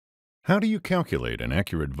How do you calculate an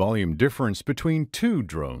accurate volume difference between two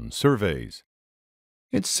drone surveys?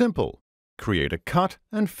 It's simple. Create a cut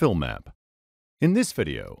and fill map. In this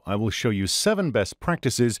video, I will show you 7 best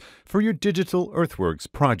practices for your digital earthworks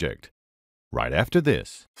project. Right after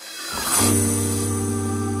this.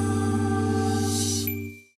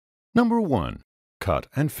 Number 1. Cut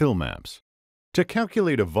and fill maps. To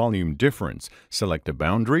calculate a volume difference, select a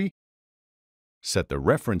boundary, set the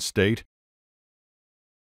reference state,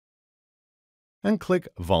 and click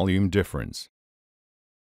Volume Difference.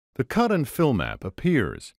 The cut and fill map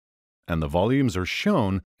appears, and the volumes are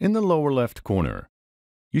shown in the lower left corner.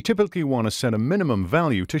 You typically want to set a minimum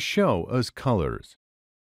value to show as colors.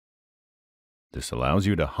 This allows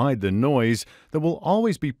you to hide the noise that will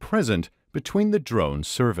always be present between the drone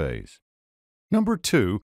surveys. Number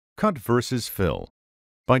 2. Cut versus fill.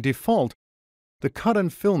 By default, the cut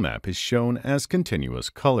and fill map is shown as continuous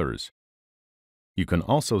colors. You can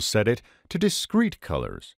also set it to discrete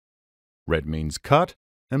colors. Red means cut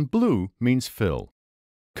and blue means fill.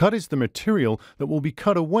 Cut is the material that will be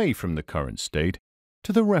cut away from the current state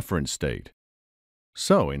to the reference state.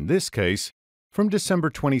 So, in this case, from December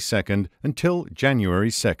 22nd until January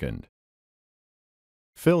 2nd.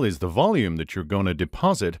 Fill is the volume that you're going to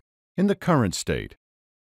deposit in the current state,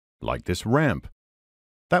 like this ramp.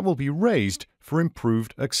 That will be raised for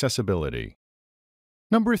improved accessibility.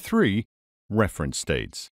 Number 3. Reference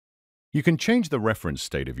states. You can change the reference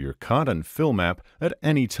state of your cut and fill map at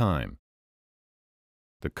any time.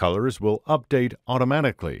 The colors will update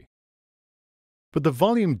automatically. But the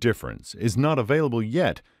volume difference is not available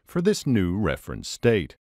yet for this new reference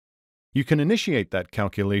state. You can initiate that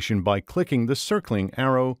calculation by clicking the circling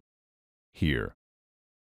arrow here.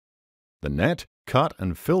 The net, cut,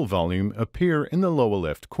 and fill volume appear in the lower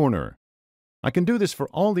left corner. I can do this for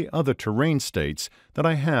all the other terrain states that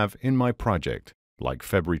I have in my project, like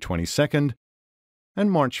February 22nd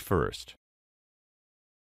and March 1st.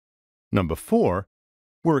 Number 4.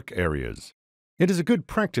 Work areas. It is a good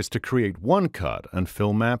practice to create one cut and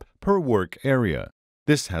fill map per work area.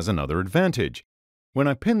 This has another advantage. When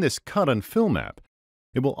I pin this cut and fill map,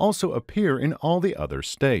 it will also appear in all the other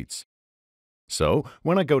states. So,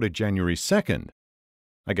 when I go to January 2nd,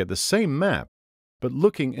 I get the same map, but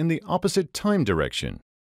looking in the opposite time direction.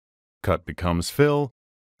 Cut becomes fill,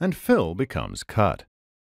 and fill becomes cut.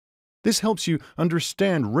 This helps you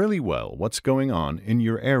understand really well what's going on in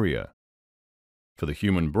your area. For the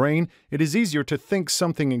human brain, it is easier to think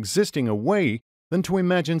something existing away than to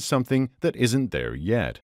imagine something that isn't there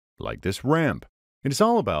yet, like this ramp. It is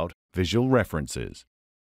all about visual references.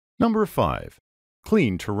 Number 5.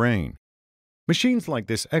 Clean terrain. Machines like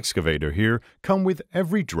this excavator here come with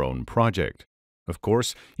every drone project. Of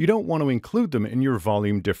course, you don't want to include them in your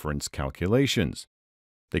volume difference calculations.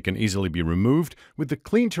 They can easily be removed with the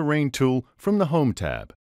Clean Terrain tool from the Home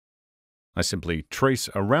tab. I simply trace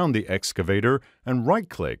around the excavator and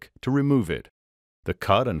right-click to remove it. The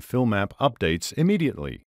cut and fill map updates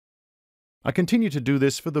immediately. I continue to do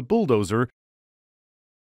this for the bulldozer,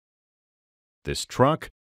 this truck,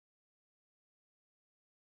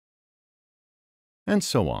 and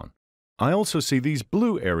so on. I also see these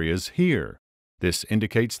blue areas here. This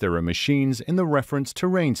indicates there are machines in the reference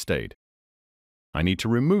terrain state. I need to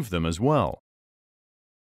remove them as well.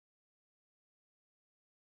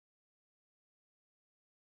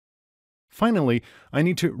 Finally, I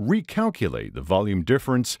need to recalculate the volume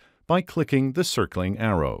difference by clicking the circling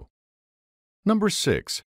arrow. Number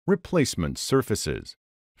 6. Replacement surfaces.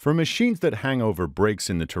 For machines that hang over breaks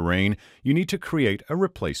in the terrain, you need to create a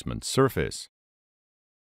replacement surface.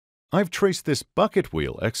 I've traced this bucket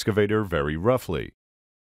wheel excavator very roughly.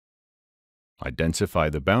 I densify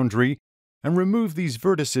the boundary and remove these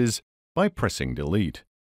vertices by pressing Delete.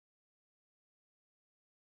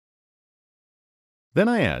 Then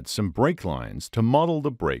I add some break lines to model the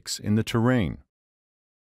breaks in the terrain.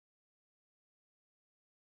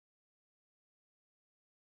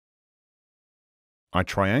 I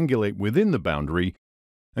triangulate within the boundary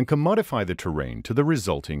and can modify the terrain to the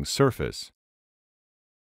resulting surface.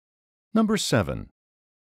 Number 7.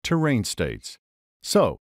 Terrain states.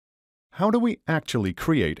 So, how do we actually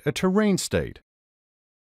create a terrain state?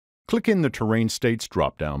 Click in the Terrain States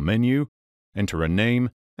drop-down menu, enter a name,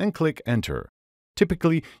 and click Enter.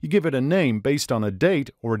 Typically, you give it a name based on a date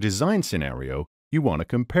or a design scenario you want to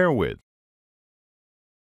compare with.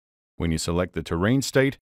 When you select the terrain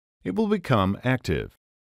state, it will become active.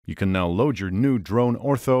 You can now load your new drone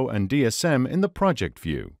ortho and DSM in the project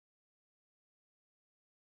view.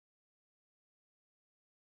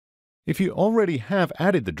 If you already have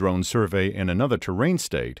added the drone survey in another terrain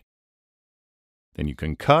state, then you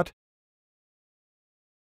can cut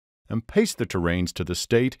and paste the terrains to the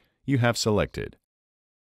state you have selected.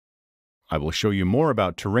 I will show you more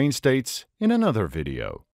about terrain states in another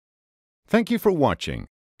video. Thank you for watching.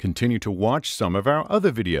 Continue to watch some of our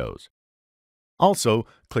other videos. Also,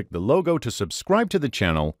 click the logo to subscribe to the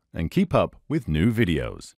channel and keep up with new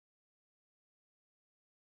videos.